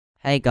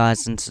Hey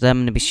guys, and today I'm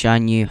going to be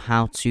showing you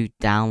how to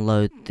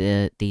download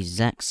the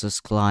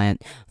Zexus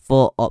client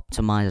for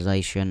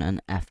optimization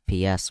and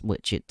FPS,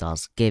 which it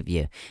does give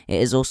you.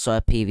 It is also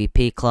a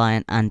PvP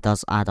client and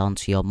does add on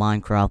to your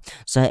Minecraft,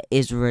 so it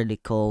is really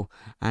cool.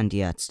 And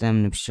yeah, today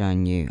I'm going to be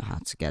showing you how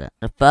to get it.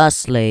 But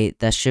firstly,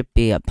 there should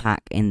be a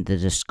pack in the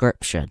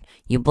description.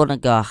 You want to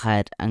go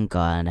ahead and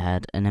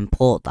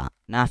import that.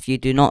 Now, if you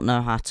do not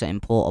know how to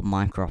import a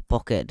Minecraft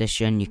Pocket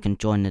Edition, you can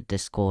join the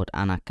Discord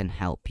and I can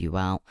help you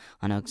out.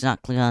 I know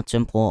exactly how to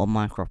import a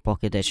Minecraft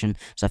Pocket Edition,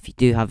 so if you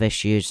do have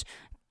issues,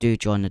 do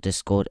join the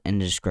Discord in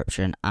the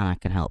description and I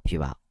can help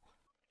you out.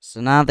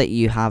 So now that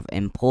you have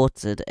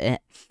imported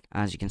it,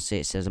 as you can see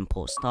it says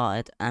import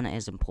started, and it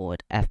is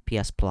imported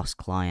FPS Plus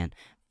client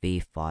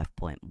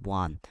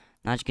v5.1.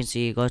 Now as you can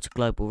see, you go to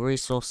global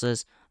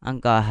resources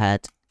and go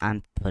ahead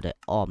and put it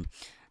on.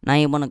 Now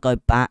you want to go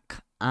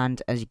back,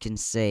 and as you can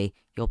see,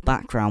 your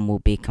background will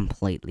be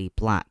completely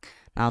black.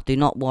 Now do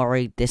not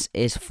worry, this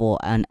is for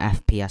an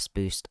FPS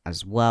boost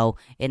as well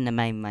in the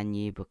main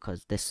menu,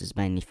 because this is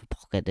mainly for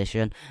Pocket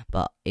Edition.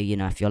 But you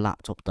know, if your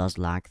laptop does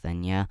lag,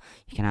 then yeah,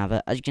 you can have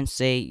it. As you can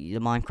see,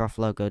 the Minecraft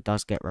logo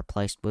does get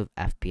replaced with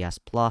FPS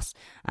Plus,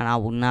 and I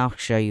will now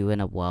show you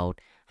in a world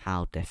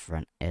how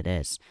different it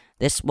is.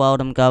 This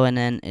world I'm going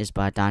in is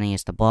by Danny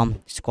is the Bomb.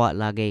 It's quite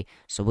laggy,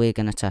 so we're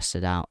going to test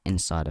it out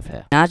inside of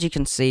here. Now, as you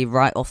can see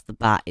right off the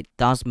bat, it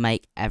does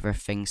make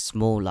everything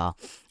smaller,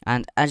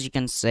 and as you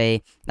can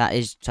see, that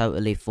is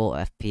totally for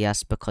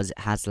FPS because it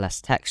has less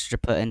texture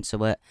put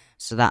into it,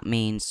 so that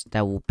means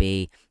there will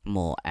be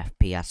more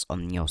FPS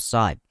on your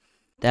side.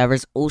 There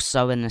is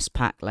also in this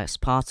pack less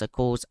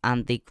particles,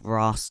 and the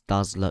grass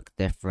does look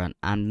different,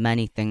 and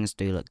many things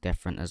do look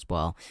different as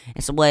well.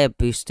 It's a way of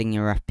boosting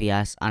your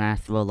FPS, and I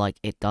feel like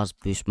it does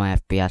boost my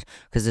FPS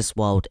because this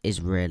world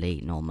is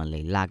really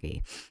normally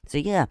laggy. So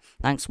yeah,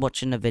 thanks for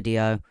watching the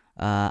video,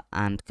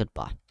 and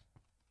goodbye.